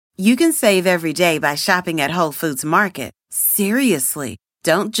You can save every day by shopping at Whole Foods Market. Seriously,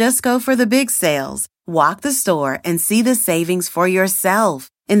 don't just go for the big sales. Walk the store and see the savings for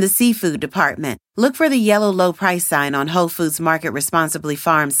yourself. In the seafood department, look for the yellow low price sign on Whole Foods Market Responsibly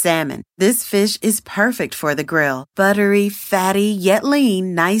Farmed salmon. This fish is perfect for the grill. Buttery, fatty, yet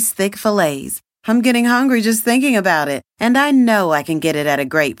lean, nice thick fillets. I'm getting hungry just thinking about it, and I know I can get it at a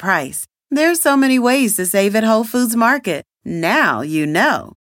great price. There's so many ways to save at Whole Foods Market. Now you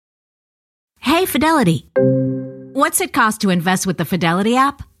know. Hey, Fidelity. What's it cost to invest with the Fidelity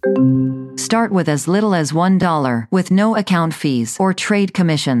app? Start with as little as $1 with no account fees or trade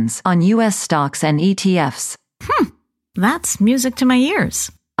commissions on U.S. stocks and ETFs. That's music to my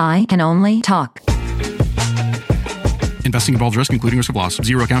ears. I can only talk. Investing involves risk, including risk of loss.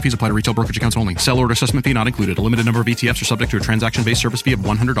 Zero account fees apply to retail brokerage accounts only. Sell order assessment fee not included. A limited number of ETFs are subject to a transaction-based service fee of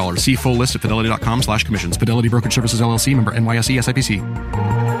 $100. See full list at fidelity.com/commissions. Fidelity Brokerage Services, LLC, member NYSE SIPC.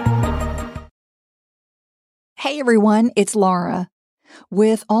 Hey everyone, it's Laura.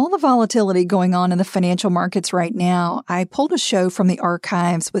 With all the volatility going on in the financial markets right now, I pulled a show from the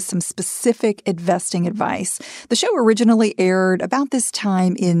archives with some specific investing advice. The show originally aired about this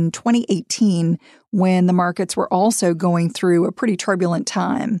time in 2018 when the markets were also going through a pretty turbulent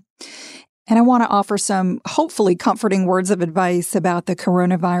time. And I want to offer some hopefully comforting words of advice about the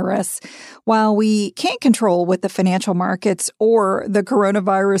coronavirus. While we can't control what the financial markets or the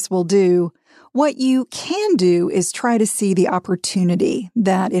coronavirus will do, what you can do is try to see the opportunity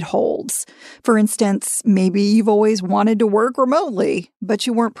that it holds. For instance, maybe you've always wanted to work remotely, but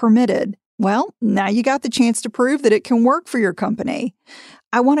you weren't permitted. Well, now you got the chance to prove that it can work for your company.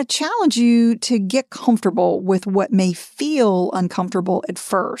 I want to challenge you to get comfortable with what may feel uncomfortable at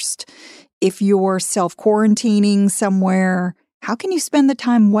first. If you're self-quarantining somewhere, how can you spend the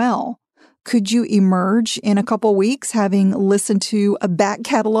time well? Could you emerge in a couple weeks having listened to a back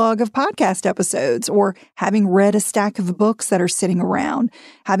catalog of podcast episodes, or having read a stack of books that are sitting around,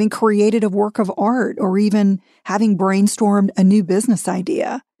 having created a work of art, or even having brainstormed a new business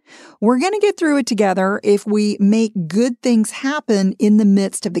idea? We're going to get through it together if we make good things happen in the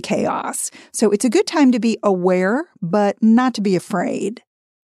midst of the chaos. So it's a good time to be aware, but not to be afraid.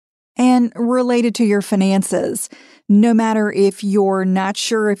 And related to your finances, no matter if you're not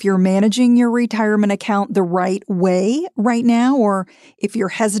sure if you're managing your retirement account the right way right now, or if you're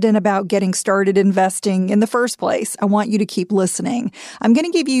hesitant about getting started investing in the first place, I want you to keep listening. I'm going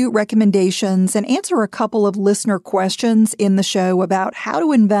to give you recommendations and answer a couple of listener questions in the show about how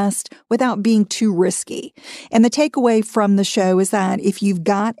to invest without being too risky. And the takeaway from the show is that if you've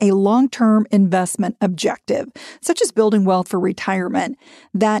got a long-term investment objective, such as building wealth for retirement,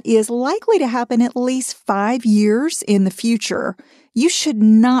 that is likely to happen at least 5 years in the future, you should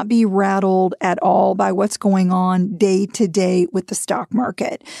not be rattled at all by what's going on day to day with the stock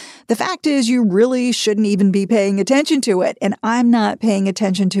market. The fact is, you really shouldn't even be paying attention to it, and I'm not paying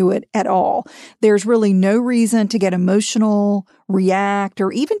attention to it at all. There's really no reason to get emotional, react,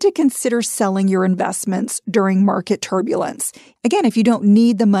 or even to consider selling your investments during market turbulence. Again, if you don't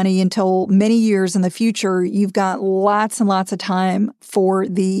need the money until many years in the future, you've got lots and lots of time for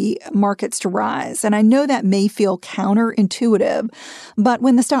the markets to rise. And I know that may feel counterintuitive, but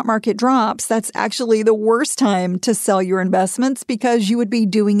when the stock market drops, that's actually the worst time to sell your investments because you would be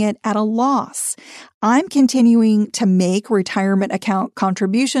doing it at a loss. I'm continuing to make retirement account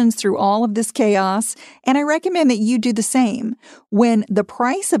contributions through all of this chaos, and I recommend that you do the same. When the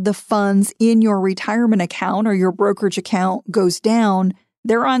price of the funds in your retirement account or your brokerage account goes down,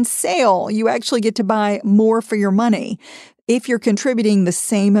 they're on sale. You actually get to buy more for your money. If you're contributing the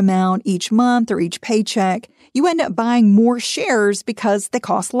same amount each month or each paycheck, you end up buying more shares because they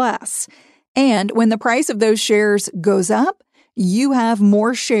cost less. And when the price of those shares goes up, you have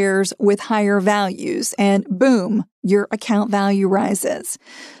more shares with higher values, and boom, your account value rises.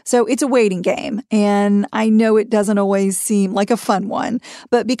 So it's a waiting game, and I know it doesn't always seem like a fun one,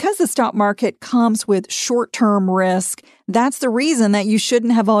 but because the stock market comes with short-term risk, that's the reason that you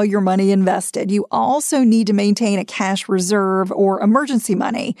shouldn't have all your money invested. You also need to maintain a cash reserve or emergency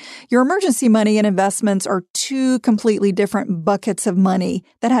money. Your emergency money and investments are two completely different buckets of money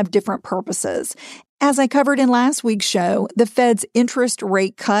that have different purposes. As I covered in last week's show, the Fed's interest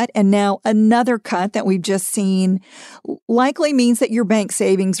rate cut and now another cut that we've just seen likely means that your bank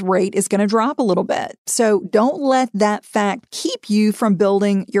savings rate is going to drop a little bit. So don't let that fact keep you from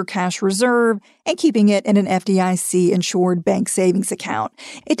building your cash reserve and keeping it in an FDIC-insured bank savings account.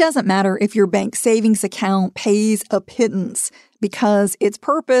 It doesn't matter if your bank savings account pays a pittance. because its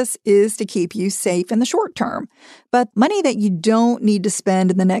purpose is to keep you safe in the short term. But money that you don't need to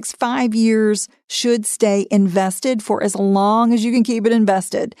spend in the next 5 years should stay invested for as long as you can keep it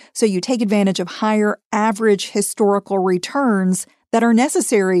invested, so you take advantage of higher average historical returns that are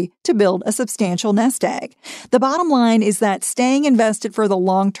necessary to build a substantial nest egg. The bottom line is that staying invested for the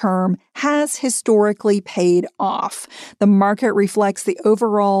long term has historically paid off. The market reflects the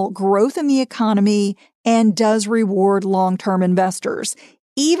overall growth in the economy and does reward long-term investors,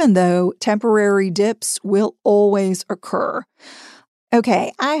 even though temporary dips will always occur.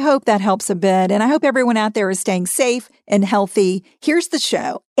 Okay, I hope that helps a bit, and I hope everyone out there is staying safe and healthy. Here's the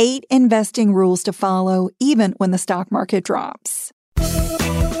show: 8 investing rules to follow even when the stock market drops.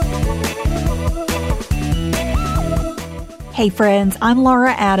 Hey friends, I'm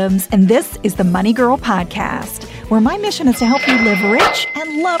Laura Adams, and this is the Money Girl Podcast, where my mission is to help you live rich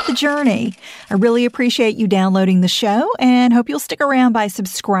and love the journey. I really appreciate you downloading the show and hope you'll stick around by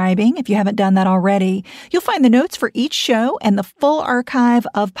subscribing if you haven't done that already. You'll find the notes for each show and the full archive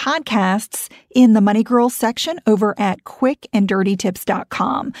of podcasts in the Money Girl section over at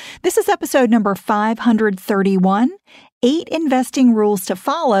quickanddirtytips.com. This is episode number 531, 8 investing rules to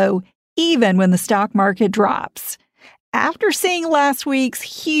follow even when the stock market drops. After seeing last week's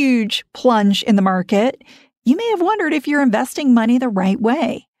huge plunge in the market, you may have wondered if you're investing money the right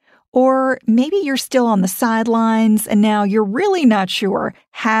way. Or maybe you're still on the sidelines and now you're really not sure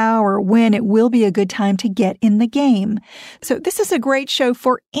how or when it will be a good time to get in the game. So this is a great show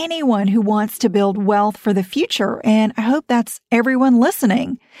for anyone who wants to build wealth for the future, and I hope that's everyone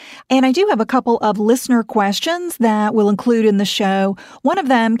listening. And I do have a couple of listener questions that we'll include in the show. One of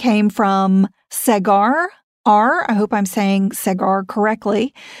them came from Segar R, I hope I'm saying Segar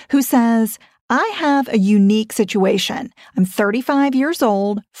correctly, who says, I have a unique situation. I'm 35 years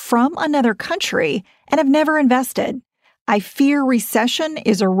old, from another country, and have never invested. I fear recession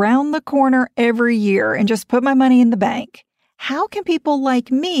is around the corner every year and just put my money in the bank. How can people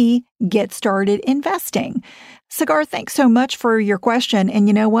like me get started investing? Cigar, thanks so much for your question. And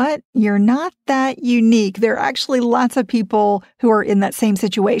you know what? You're not that unique. There are actually lots of people who are in that same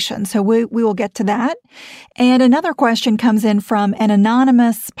situation. So we will get to that. And another question comes in from an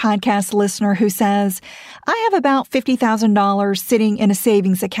anonymous podcast listener who says, I have about $50,000 sitting in a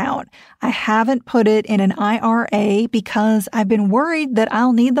savings account. I haven't put it in an IRA because I've been worried that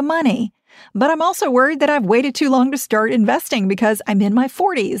I'll need the money. But I'm also worried that I've waited too long to start investing because I'm in my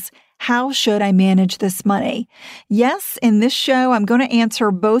 40s. How should I manage this money? Yes, in this show, I'm going to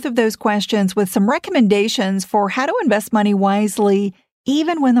answer both of those questions with some recommendations for how to invest money wisely,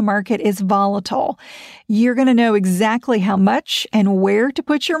 even when the market is volatile. You're going to know exactly how much and where to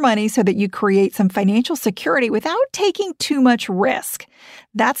put your money so that you create some financial security without taking too much risk.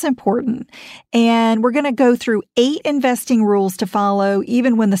 That's important. And we're going to go through 8 investing rules to follow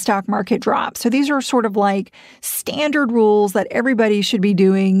even when the stock market drops. So these are sort of like standard rules that everybody should be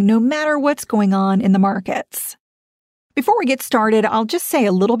doing no matter what's going on in the markets. Before we get started, I'll just say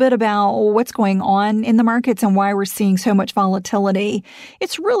a little bit about what's going on in the markets and why we're seeing so much volatility.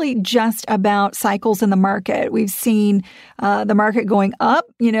 It's really just about cycles in the market. We've seen the market going up,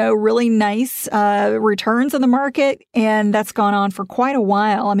 really nice returns in the market, and that's gone on for quite a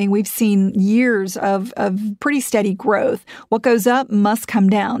while. I mean, we've seen years of pretty steady growth. What goes up must come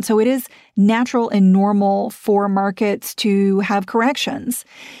down. So it is natural and normal for markets to have corrections.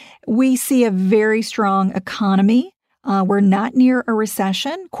 We see a very strong economy. We're not near a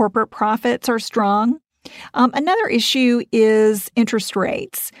recession. Corporate profits are strong. Another issue is interest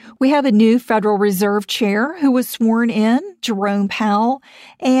rates. We have a new Federal Reserve chair who was sworn in, Jerome Powell,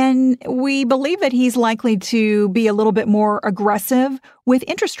 and we believe that he's likely to be a little bit more aggressive with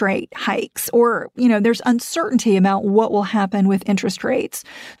interest rate hikes, or, there's uncertainty about what will happen with interest rates.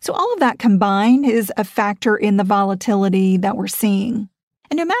 So all of that combined is a factor in the volatility that we're seeing.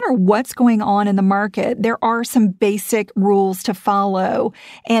 And no matter what's going on in the market, there are some basic rules to follow,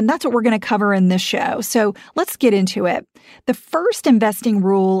 and that's what we're going to cover in this show. So let's get into it. The first investing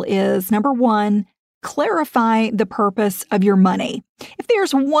rule is, number 1, clarify the purpose of your money. If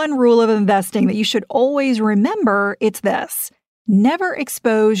there's one rule of investing that you should always remember, it's this: never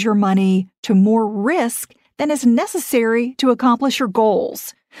expose your money to more risk than is necessary to accomplish your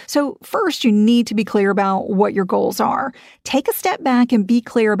goals. So first, you need to be clear about what your goals are. Take a step back and be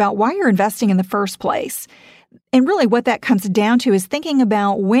clear about why you're investing in the first place. And really what that comes down to is thinking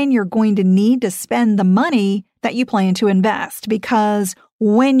about when you're going to need to spend the money that you plan to invest, because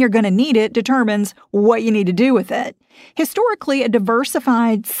when you're going to need it determines what you need to do with it. Historically, a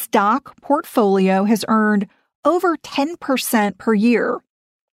diversified stock portfolio has earned over 10% per year.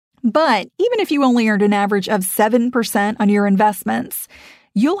 But even if you only earned an average of 7% on your investments,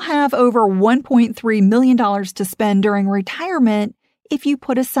 you'll have over $1.3 million to spend during retirement if you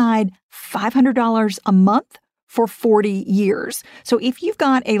put aside $500 a month for 40 years. So if you've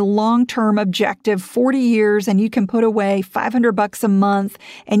got a long-term objective, 40 years, and you can put away $500 a month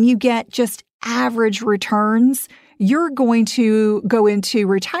and you get just average returns, you're going to go into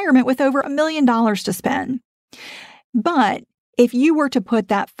retirement with over $1 million to spend. But if you were to put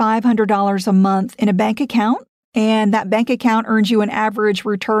that $500 a month in a bank account, and that bank account earns you an average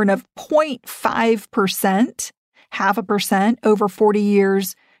return of 0.5%, 0.5% over 40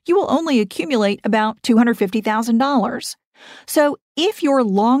 years, you will only accumulate about $250,000. So if your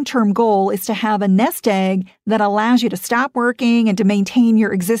long-term goal is to have a nest egg that allows you to stop working and to maintain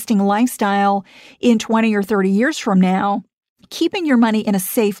your existing lifestyle in 20 or 30 years from now, keeping your money in a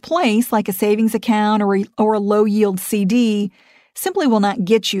safe place like a savings account or a low-yield CD simply will not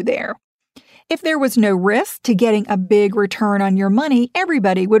get you there. If there was no risk to getting a big return on your money,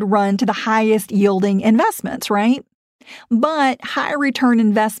 everybody would run to the highest yielding investments, right? But high return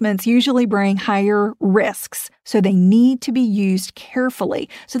investments usually bring higher risks, so they need to be used carefully.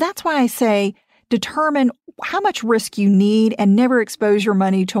 So that's why I say determine how much risk you need and never expose your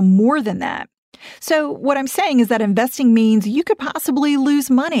money to more than that. So what I'm saying is that investing means you could possibly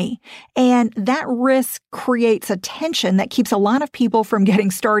lose money, and that risk creates a tension that keeps a lot of people from getting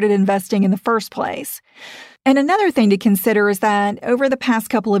started investing in the first place. And another thing to consider is that over the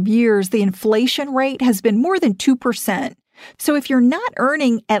past couple of years, the inflation rate has been more than 2%. So if you're not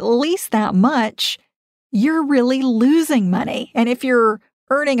earning at least that much, you're really losing money. And if you're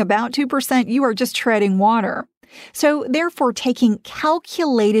earning about 2%, you are just treading water. So therefore, taking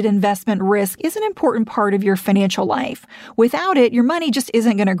calculated investment risk is an important part of your financial life. Without it, your money just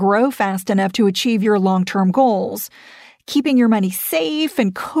isn't going to grow fast enough to achieve your long-term goals. Keeping your money safe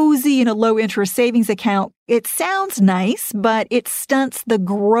and cozy in a low-interest savings account, it sounds nice, but it stunts the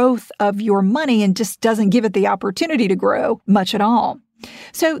growth of your money and just doesn't give it the opportunity to grow much at all.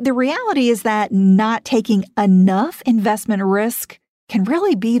 So the reality is that not taking enough investment risk can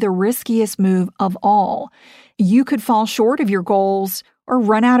really be the riskiest move of all. You could fall short of your goals or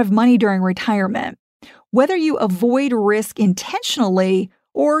run out of money during retirement. Whether you avoid risk intentionally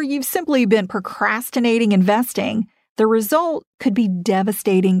or you've simply been procrastinating investing, the result could be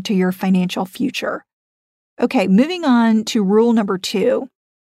devastating to your financial future. Okay, moving on to rule number 2.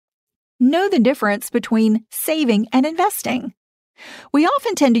 Know the difference between saving and investing. We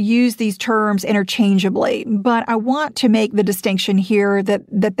often tend to use these terms interchangeably, but I want to make the distinction here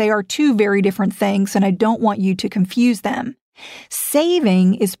that they are two very different things, and I don't want you to confuse them.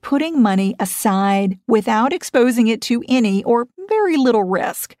 Saving is putting money aside without exposing it to any or very little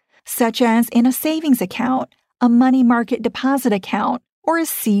risk, such as in a savings account, a money market deposit account, or a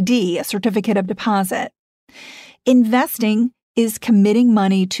CD, a certificate of deposit. Investing is committing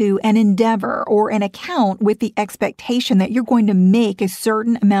money to an endeavor or an account with the expectation that you're going to make a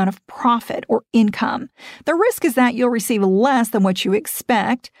certain amount of profit or income. The risk is that you'll receive less than what you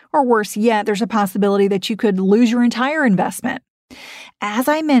expect, or worse yet, there's a possibility that you could lose your entire investment. As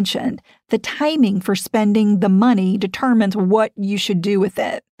I mentioned, the timing for spending the money determines what you should do with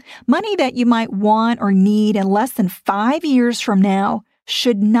it. Money that you might want or need in less than 5 years from now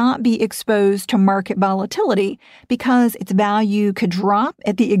should not be exposed to market volatility because its value could drop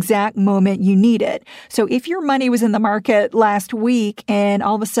at the exact moment you need it. So if your money was in the market last week and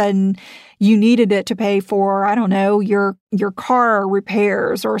all of a sudden you needed it to pay for, I don't know, your car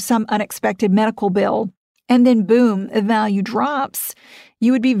repairs or some unexpected medical bill, and then boom, the value drops,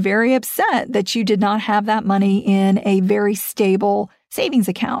 you would be very upset that you did not have that money in a very stable savings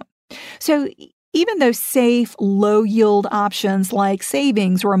account. So even though safe, low-yield options like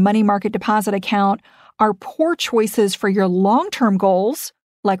savings or a money market deposit account are poor choices for your long-term goals,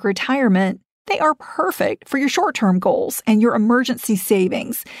 like retirement, they are perfect for your short-term goals and your emergency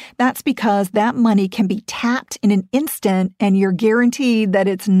savings. That's because that money can be tapped in an instant and you're guaranteed that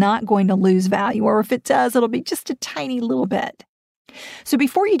it's not going to lose value, or if it does, it'll be just a tiny little bit. So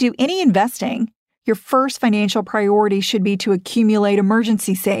before you do any investing, your first financial priority should be to accumulate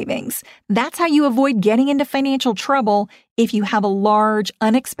emergency savings. That's how you avoid getting into financial trouble if you have a large,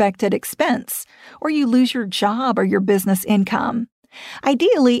 unexpected expense, or you lose your job or your business income.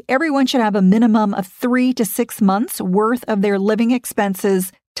 Ideally, everyone should have a minimum of 3 to 6 months worth of their living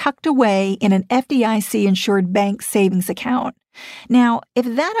expenses tucked away in an FDIC-insured bank savings account. Now, if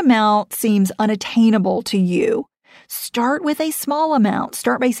that amount seems unattainable to you, Start with a small amount.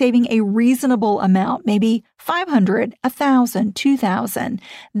 Start by saving a reasonable amount, maybe $500, $1,000, $2,000.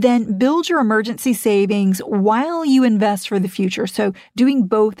 Then build your emergency savings while you invest for the future. So doing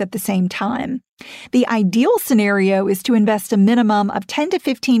both at the same time. The ideal scenario is to invest a minimum of 10 to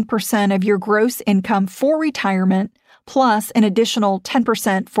 15% of your gross income for retirement, plus an additional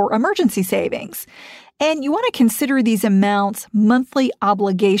 10% for emergency savings. And you want to consider these amounts monthly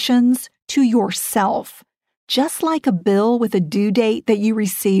obligations to yourself, just like a bill with a due date that you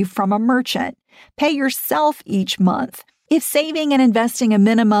receive from a merchant. Pay yourself each month. If saving and investing a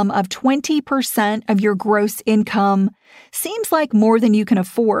minimum of 20% of your gross income seems like more than you can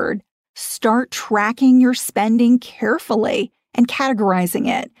afford, start tracking your spending carefully and categorizing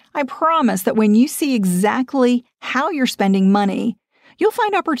it. I promise that when you see exactly how you're spending money, you'll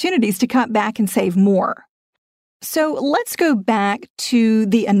find opportunities to cut back and save more. So let's go back to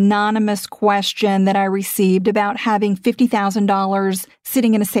the anonymous question that I received about having $50,000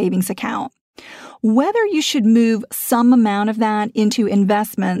 sitting in a savings account. Whether you should move some amount of that into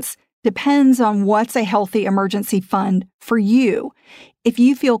investments depends on what's a healthy emergency fund for you. If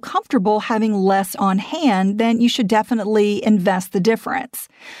you feel comfortable having less on hand, then you should definitely invest the difference.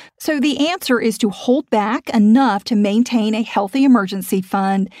 So the answer is to hold back enough to maintain a healthy emergency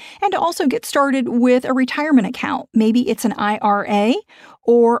fund and to also get started with a retirement account. Maybe it's an IRA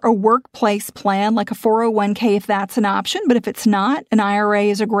or a workplace plan like a 401k if that's an option, but if it's not, an IRA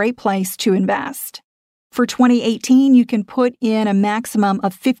is a great place to invest. For 2018, you can put in a maximum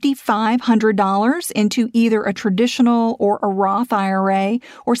of $5,500 into either a traditional or a Roth IRA,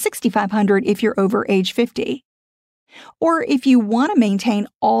 or $6,500 if you're over age 50. Or if you want to maintain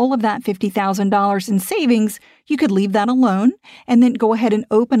all of that $50,000 in savings, you could leave that alone and then go ahead and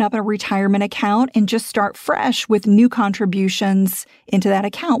open up a retirement account and just start fresh with new contributions into that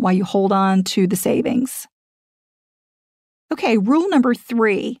account while you hold on to the savings. Okay, rule number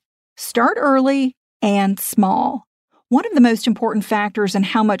 3, start early and small. One of the most important factors in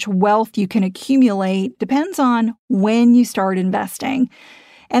how much wealth you can accumulate depends on when you start investing.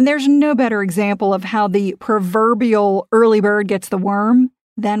 And there's no better example of how the proverbial early bird gets the worm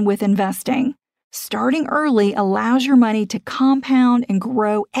than with investing. Starting early allows your money to compound and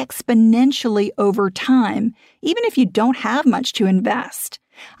grow exponentially over time, even if you don't have much to invest.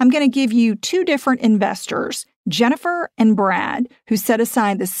 I'm going to give you 2 different investors, Jennifer and Brad, who set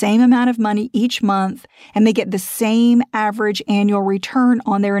aside the same amount of money each month, and they get the same average annual return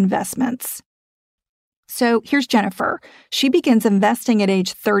on their investments. So here's Jennifer. She begins investing at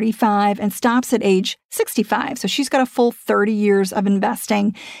age 35 and stops at age 65. So she's got a full 30 years of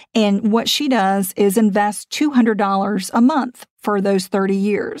investing. And what she does is invest $200 a month for those 30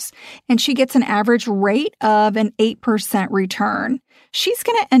 years. And she gets an average rate of an 8% return. She's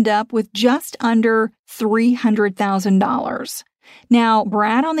going to end up with just under $300,000. Now,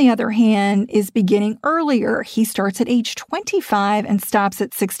 Brad, on the other hand, is beginning earlier. He starts at age 25 and stops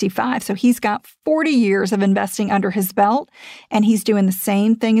at 65. So he's got 40 years of investing under his belt, and he's doing the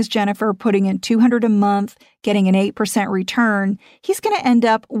same thing as Jennifer, putting in $200 a month, getting an 8% return. He's going to end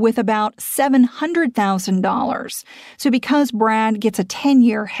up with about $700,000. So because Brad gets a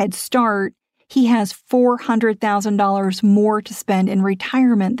 10-year head start, he has $400,000 more to spend in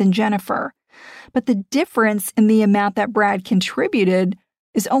retirement than Jennifer. But the difference in the amount that Brad contributed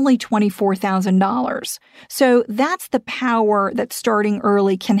is only $24,000. So that's the power that starting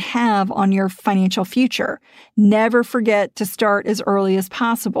early can have on your financial future. Never forget to start as early as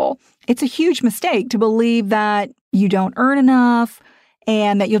possible. It's a huge mistake to believe that you don't earn enough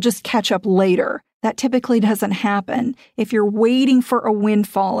and that you'll just catch up later. That typically doesn't happen. If you're waiting for a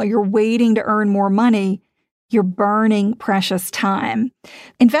windfall or you're waiting to earn more money, you're burning precious time.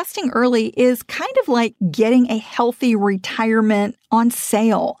 Investing early is kind of like getting a healthy retirement on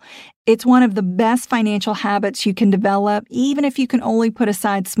sale. It's one of the best financial habits you can develop, even if you can only put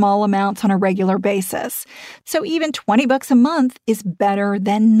aside small amounts on a regular basis. So even $20 a month is better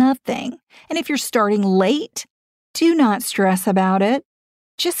than nothing. And if you're starting late, do not stress about it.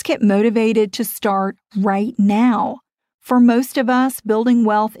 Just get motivated to start right now. For most of us, building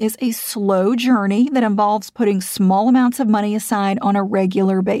wealth is a slow journey that involves putting small amounts of money aside on a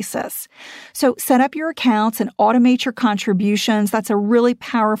regular basis. So set up your accounts and automate your contributions. That's a really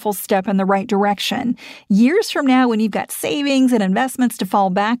powerful step in the right direction. Years from now, when you've got savings and investments to fall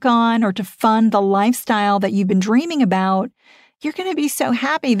back on or to fund the lifestyle that you've been dreaming about, you're going to be so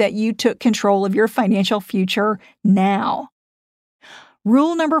happy that you took control of your financial future now.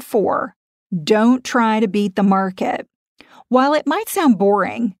 Rule number 4, don't try to beat the market. While it might sound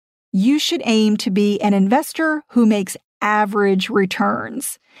boring, you should aim to be an investor who makes average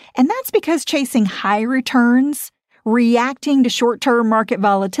returns. And that's because chasing high returns Reacting to short-term market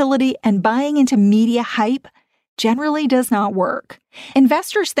volatility and buying into media hype generally does not work.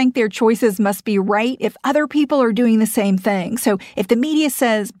 Investors think their choices must be right if other people are doing the same thing. So if the media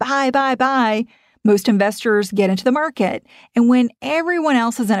says buy, buy, buy, most investors get into the market. And when everyone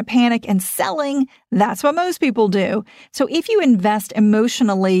else is in a panic and selling, that's what most people do. So if you invest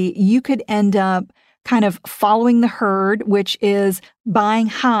emotionally, you could end up kind of following the herd, which is buying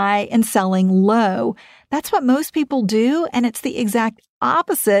high and selling low. That's what most people do, and it's the exact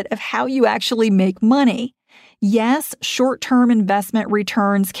opposite of how you actually make money. Yes, short-term investment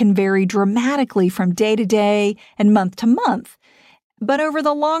returns can vary dramatically from day to day and month to month. But over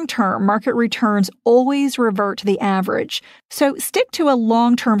the long term, market returns always revert to the average. So stick to a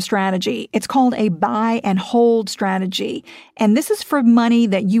long-term strategy. It's called a buy and hold strategy. And this is for money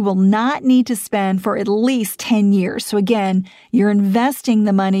that you will not need to spend for at least 10 years. So again, you're investing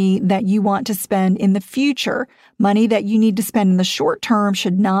the money that you want to spend in the future. Money that you need to spend in the short term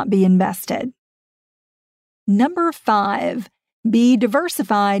should not be invested. Number 5, be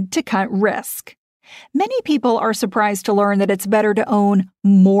diversified to cut risk. Many people are surprised to learn that it's better to own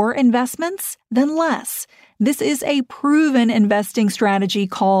more investments than less. This is a proven investing strategy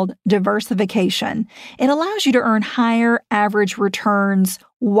called diversification. It allows you to earn higher average returns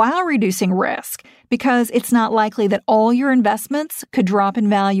while reducing risk because it's not likely that all your investments could drop in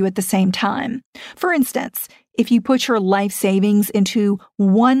value at the same time. For instance, if you put your life savings into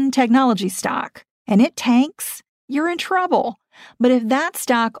one technology stock and it tanks, you're in trouble. But if that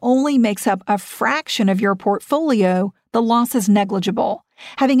stock only makes up a fraction of your portfolio, the loss is negligible.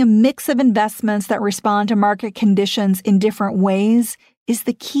 Having a mix of investments that respond to market conditions in different ways is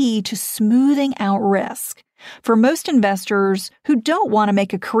the key to smoothing out risk. For most investors who don't want to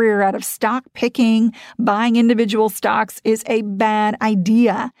make a career out of stock picking, buying individual stocks is a bad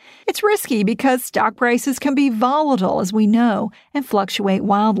idea. It's risky because stock prices can be volatile, as we know, and fluctuate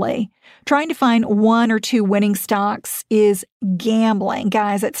wildly. Trying to find one or two winning stocks is gambling.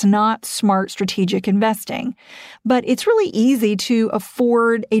 Guys, it's not smart strategic investing. But it's really easy to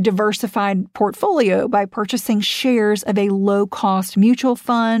afford a diversified portfolio by purchasing shares of a low-cost mutual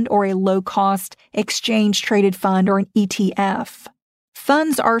fund or a low-cost exchange-traded fund or an ETF.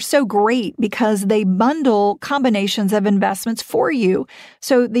 Funds are so great because they bundle combinations of investments for you.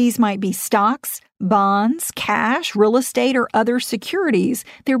 So these might be stocks, bonds, cash, real estate, or other securities.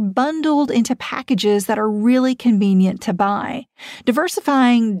 They're bundled into packages that are really convenient to buy.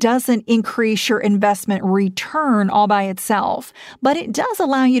 Diversifying doesn't increase your investment return all by itself, but it does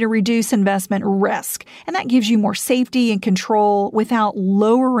allow you to reduce investment risk, and that gives you more safety and control without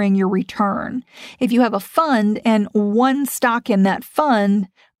lowering your return. If you have a fund and one stock in that fund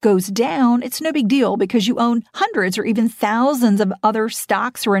goes down, it's no big deal because you own hundreds or even thousands of other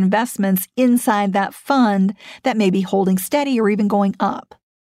stocks or investments inside that fund that may be holding steady or even going up.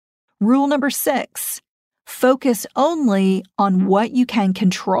 Rule number 6, focus only on what you can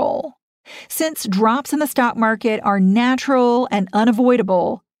control. Since drops in the stock market are natural and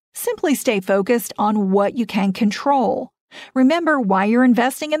unavoidable, simply stay focused on what you can control. Remember why you're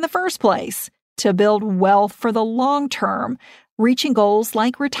investing in the first place: to build wealth for the long term, reaching goals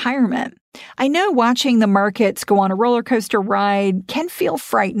like retirement. I know watching the markets go on a roller coaster ride can feel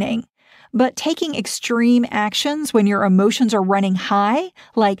frightening, but taking extreme actions when your emotions are running high,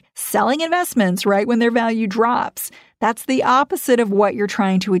 like selling investments right when their value drops, that's the opposite of what you're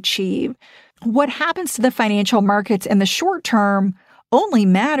trying to achieve. What happens to the financial markets in the short term only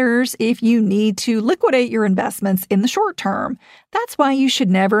matters if you need to liquidate your investments in the short term. That's why you should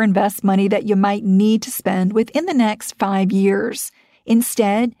never invest money that you might need to spend within the next 5 years.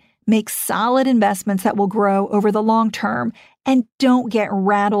 Instead, make solid investments that will grow over the long term, and don't get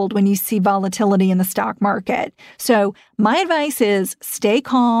rattled when you see volatility in the stock market. So my advice is stay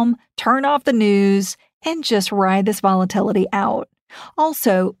calm, turn off the news, and just ride this volatility out.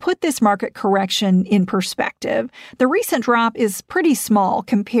 Also, put this market correction in perspective. The recent drop is pretty small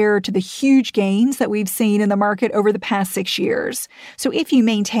compared to the huge gains that we've seen in the market over the past 6 years. So if you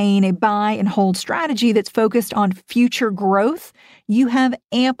maintain a buy and hold strategy that's focused on future growth, you have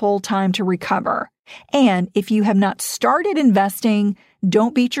ample time to recover. And if you have not started investing,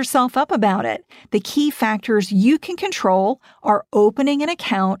 don't beat yourself up about it. The key factors you can control are opening an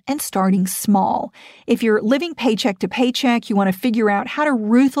account and starting small. If you're living paycheck to paycheck, you want to figure out how to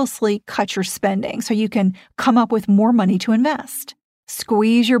ruthlessly cut your spending so you can come up with more money to invest.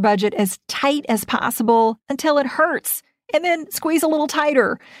 Squeeze your budget as tight as possible until it hurts, and then squeeze a little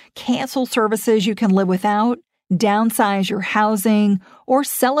tighter. Cancel services you can live without. downsize your housing, or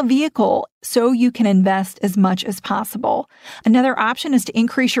sell a vehicle so you can invest as much as possible. Another option is to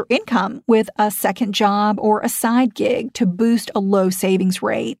increase your income with a second job or a side gig to boost a low savings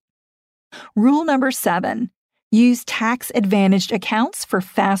rate. Rule number 7, use tax-advantaged accounts for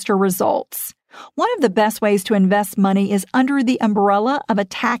faster results. One of the best ways to invest money is under the umbrella of a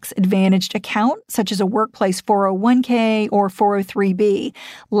tax-advantaged account, such as a workplace 401k or 403b.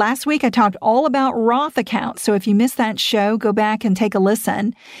 Last week, I talked all about Roth accounts, so if you missed that show, go back and take a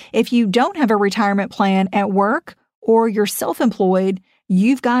listen. If you don't have a retirement plan at work or you're self-employed,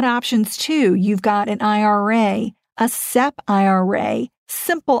 you've got options too. You've got an IRA, a SEP IRA,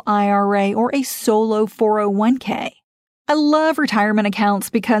 simple IRA, or a solo 401k. I love retirement accounts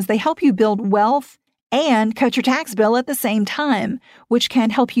because they help you build wealth and cut your tax bill at the same time, which can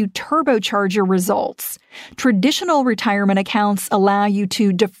help you turbocharge your results. Traditional retirement accounts allow you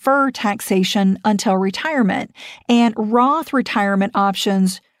to defer taxation until retirement, and Roth retirement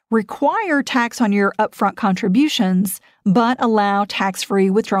options require tax on your upfront contributions, but allow tax-free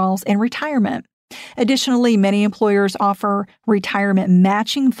withdrawals in retirement. Additionally, many employers offer retirement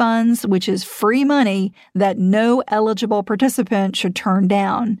matching funds, which is free money that no eligible participant should turn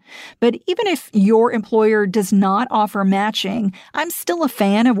down. But even if your employer does not offer matching, I'm still a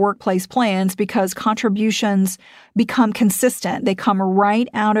fan of workplace plans because contributions become consistent. They come right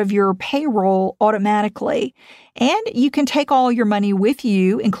out of your payroll automatically. And you can take all your money with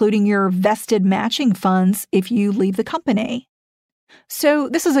you, including your vested matching funds, if you leave the company. So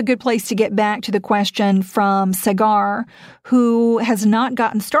this is a good place to get back to the question from Sagar, who has not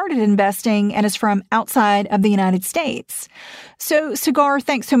gotten started investing and is from outside of the United States. So Sagar,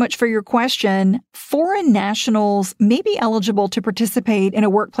 thanks so much for your question. Foreign nationals may be eligible to participate in a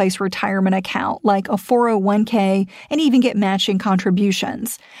workplace retirement account like a 401k and even get matching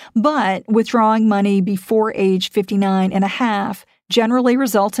contributions. But withdrawing money before age 59 and a half generally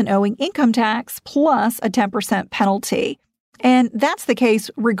results in owing income tax plus a 10% penalty. And that's the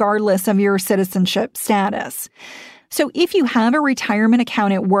case regardless of your citizenship status. So if you have a retirement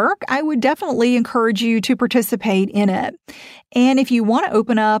account at work, I would definitely encourage you to participate in it. And if you want to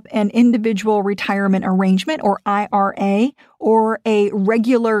open up an individual retirement arrangement or IRA or a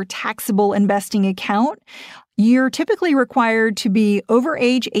regular taxable investing account, you're typically required to be over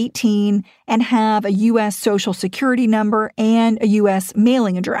age 18 and have a U.S. Social Security number and a U.S.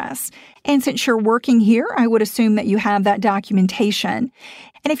 mailing address. And since you're working here, I would assume that you have that documentation.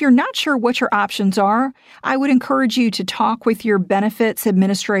 And if you're not sure what your options are, I would encourage you to talk with your benefits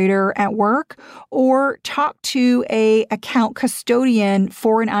administrator at work or talk to an account custodian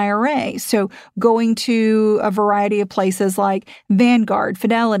for an IRA. So going to a variety of places like Vanguard,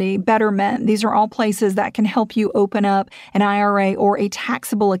 Fidelity, Betterment, these are all places that can help you open up an IRA or a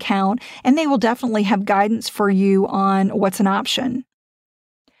taxable account, and they will definitely have guidance for you on what's an option.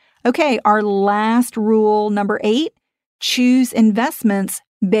 Okay, our last rule, number 8, choose investments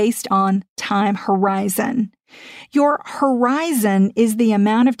based on time horizon. Your horizon is the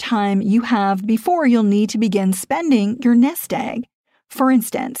amount of time you have before you'll need to begin spending your nest egg. For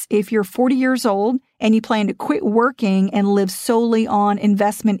instance, if you're 40 years old and you plan to quit working and live solely on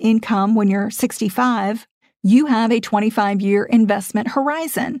investment income when you're 65, you have a 25-year investment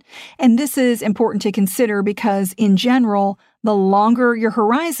horizon. And this is important to consider because, in general, the longer your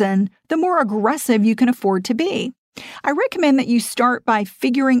horizon, the more aggressive you can afford to be. I recommend that you start by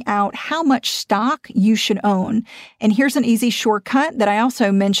figuring out how much stock you should own. And here's an easy shortcut that I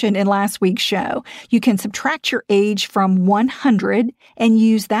also mentioned in last week's show. You can subtract your age from 100 and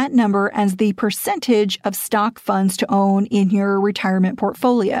use that number as the percentage of stock funds to own in your retirement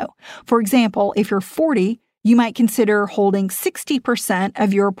portfolio. For example, if you're 40, you might consider holding 60%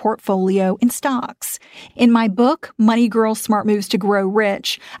 of your portfolio in stocks. In my book, Money Girls, Smart Moves to Grow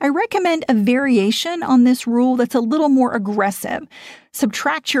Rich, I recommend a variation on this rule that's a little more aggressive.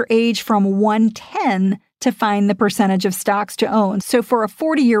 Subtract your age from 110 to find the percentage of stocks to own. So for a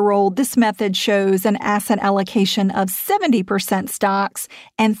 40-year-old, this method shows an asset allocation of 70% stocks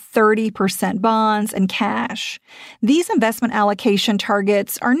and 30% bonds and cash. These investment allocation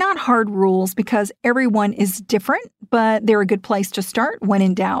targets are not hard rules because everyone is different, but they're a good place to start when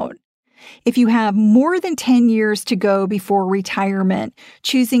in doubt. If you have more than 10 years to go before retirement,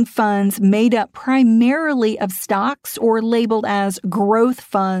 choosing funds made up primarily of stocks or labeled as growth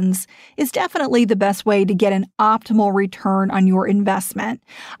funds is definitely the best way to get an optimal return on your investment.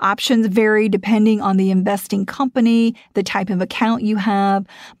 Options vary depending on the investing company, the type of account you have,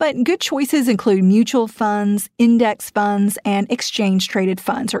 but good choices include mutual funds, index funds, and exchange-traded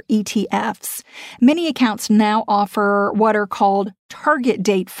funds, or ETFs. Many accounts now offer what are called target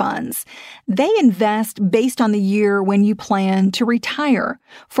date funds. They invest based on the year when you plan to retire.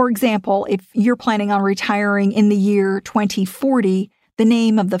 For example, if you're planning on retiring in the year 2040, the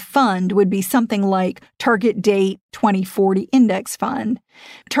name of the fund would be something like Target Date 2040 Index Fund.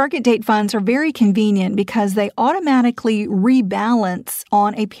 Target date funds are very convenient because they automatically rebalance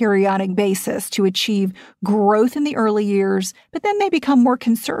on a periodic basis to achieve growth in the early years, but then they become more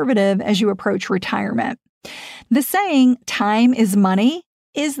conservative as you approach retirement. The saying, time is money,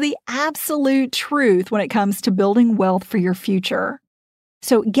 is the absolute truth when it comes to building wealth for your future.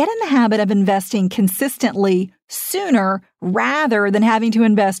 So get in the habit of investing consistently sooner rather than having to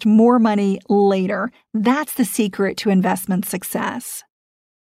invest more money later. That's the secret to investment success.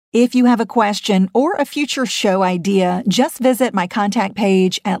 If you have a question or a future show idea, just visit my contact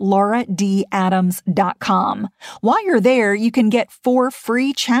page at lauradadams.com. While you're there, you can get 4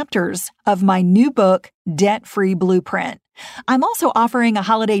 free chapters of my new book, Debt-Free Blueprint. I'm also offering a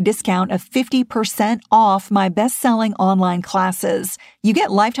holiday discount of 50% off my best-selling online classes. You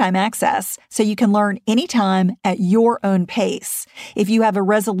get lifetime access, so you can learn anytime at your own pace. If you have a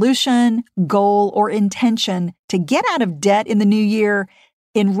resolution, goal, or intention to get out of debt in the new year,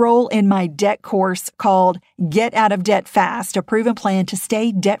 enroll in my debt course called Get Out of Debt Fast, a proven plan to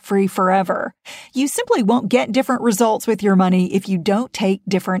stay debt-free forever. You simply won't get different results with your money if you don't take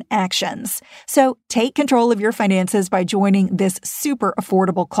different actions. So take control of your finances by joining this super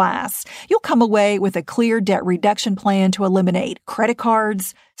affordable class. You'll come away with a clear debt reduction plan to eliminate credit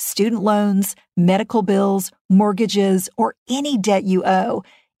cards, student loans, medical bills, mortgages, or any debt you owe,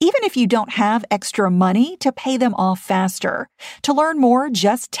 even if you don't have extra money to pay them off faster. To learn more,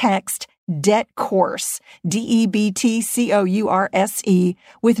 just text Debt Course, DEBTCOURSE,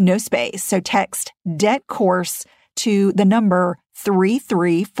 with no space. So text Debt Course to the number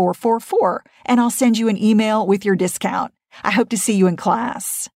 33444, and I'll send you an email with your discount. I hope to see you in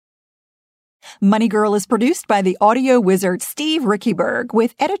class. Money Girl is produced by the audio wizard Steve Rickyberg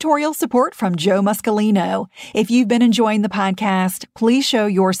with editorial support from Joe Muscolino. If you've been enjoying the podcast, please show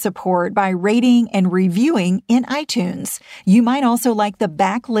your support by rating and reviewing in iTunes. You might also like the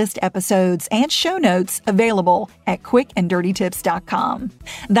backlist episodes and show notes available at quickanddirtytips.com.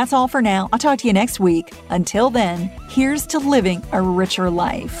 That's all for now. I'll talk to you next week. Until then, here's to living a richer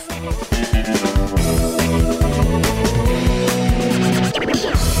life.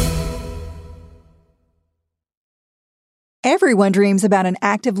 Everyone dreams about an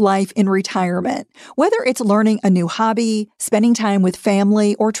active life in retirement. Whether it's learning a new hobby, spending time with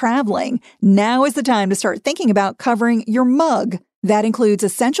family, or traveling, now is the time to start thinking about covering your mug. That includes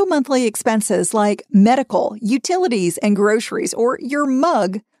essential monthly expenses like medical, utilities, and groceries, or your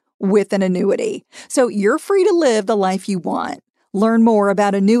mug with an annuity. So you're free to live the life you want. Learn more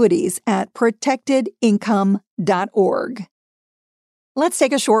about annuities at protectedincome.org. Let's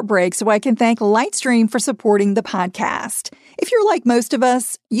take a short break so I can thank Lightstream for supporting the podcast. If you're like most of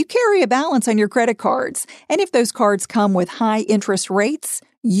us, you carry a balance on your credit cards, and if those cards come with high interest rates,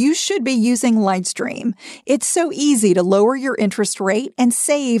 you should be using Lightstream. It's so easy to lower your interest rate and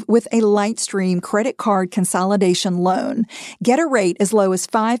save with a Lightstream credit card consolidation loan. Get a rate as low as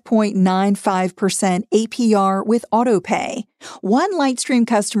 5.95% APR with AutoPay. One Lightstream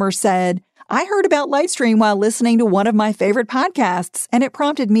customer said, I heard about Lightstream while listening to one of my favorite podcasts, and it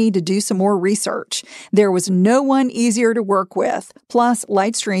prompted me to do some more research. There was no one easier to work with. Plus,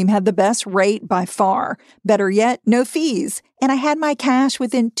 Lightstream had the best rate by far. Better yet, no fees. And I had my cash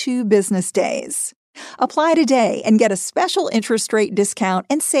within 2 business days. Apply today and get a special interest rate discount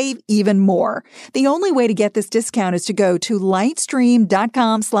and save even more. The only way to get this discount is to go to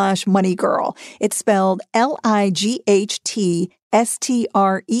lightstream.com/moneygirl. It's spelled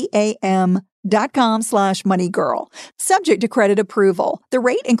lightstream.com/moneygirl. Subject to credit approval. The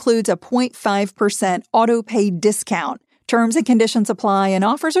rate includes a 0.5% auto-pay discount. Terms and conditions apply and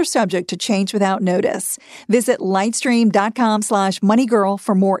offers are subject to change without notice. Visit lightstream.com/moneygirl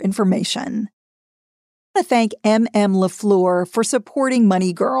for more information. I want to thank M.M. LaFleur for supporting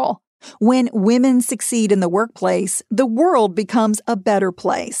Money Girl. When women succeed in the workplace, the world becomes a better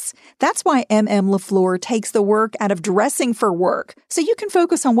place. That's why M.M. LaFleur takes the work out of dressing for work, so you can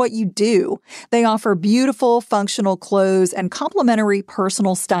focus on what you do. They offer beautiful, functional clothes and complimentary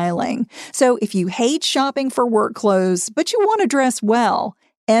personal styling. So if you hate shopping for work clothes, but you want to dress well,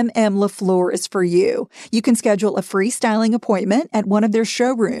 M.M. LaFleur is for you. You can schedule a free styling appointment at one of their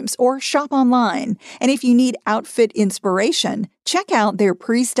showrooms or shop online. And if you need outfit inspiration, check out their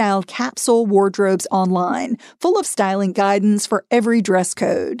pre-styled capsule wardrobes online, full of styling guidance for every dress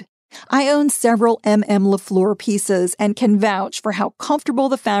code. I own several M.M. LaFleur pieces and can vouch for how comfortable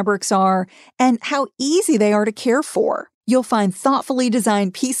the fabrics are and how easy they are to care for. You'll find thoughtfully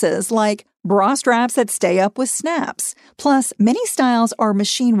designed pieces like bra straps that stay up with snaps. Plus, many styles are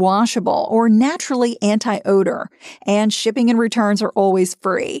machine washable or naturally anti-odor, and shipping and returns are always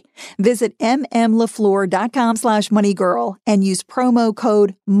free. Visit mmlafleur.com/moneygirl and use promo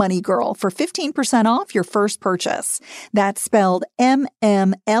code moneygirl for 15% off your first purchase. That's spelled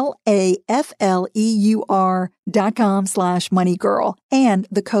mmlafleur.com/moneygirl and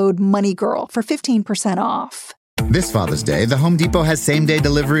the code moneygirl for 15% off. This Father's Day, the Home Depot has same-day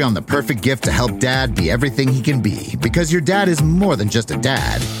delivery on the perfect gift to help Dad be everything he can be. Because your dad is more than just a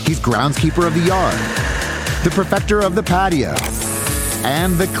dad. He's groundskeeper of the yard, the perfecter of the patio,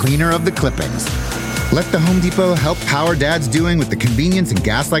 and the cleaner of the clippings. Let the Home Depot help power Dad's doing with the convenience and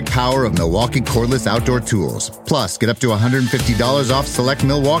gas-like power of Milwaukee cordless outdoor tools. Plus, get up to $150 off select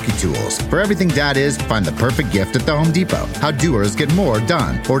Milwaukee tools. For everything Dad is, find the perfect gift at the Home Depot. How doers get more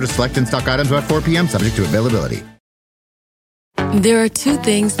done. Order select and stock items by 4 p.m. subject to availability. There are two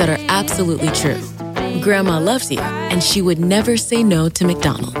things that are absolutely true. Grandma loves you, and she would never say no to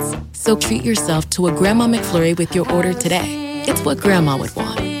McDonald's. So treat yourself to a Grandma McFlurry with your order today. It's what Grandma would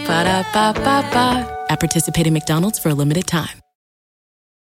want. Ba-da-ba-ba-ba. At participating McDonald's for a limited time.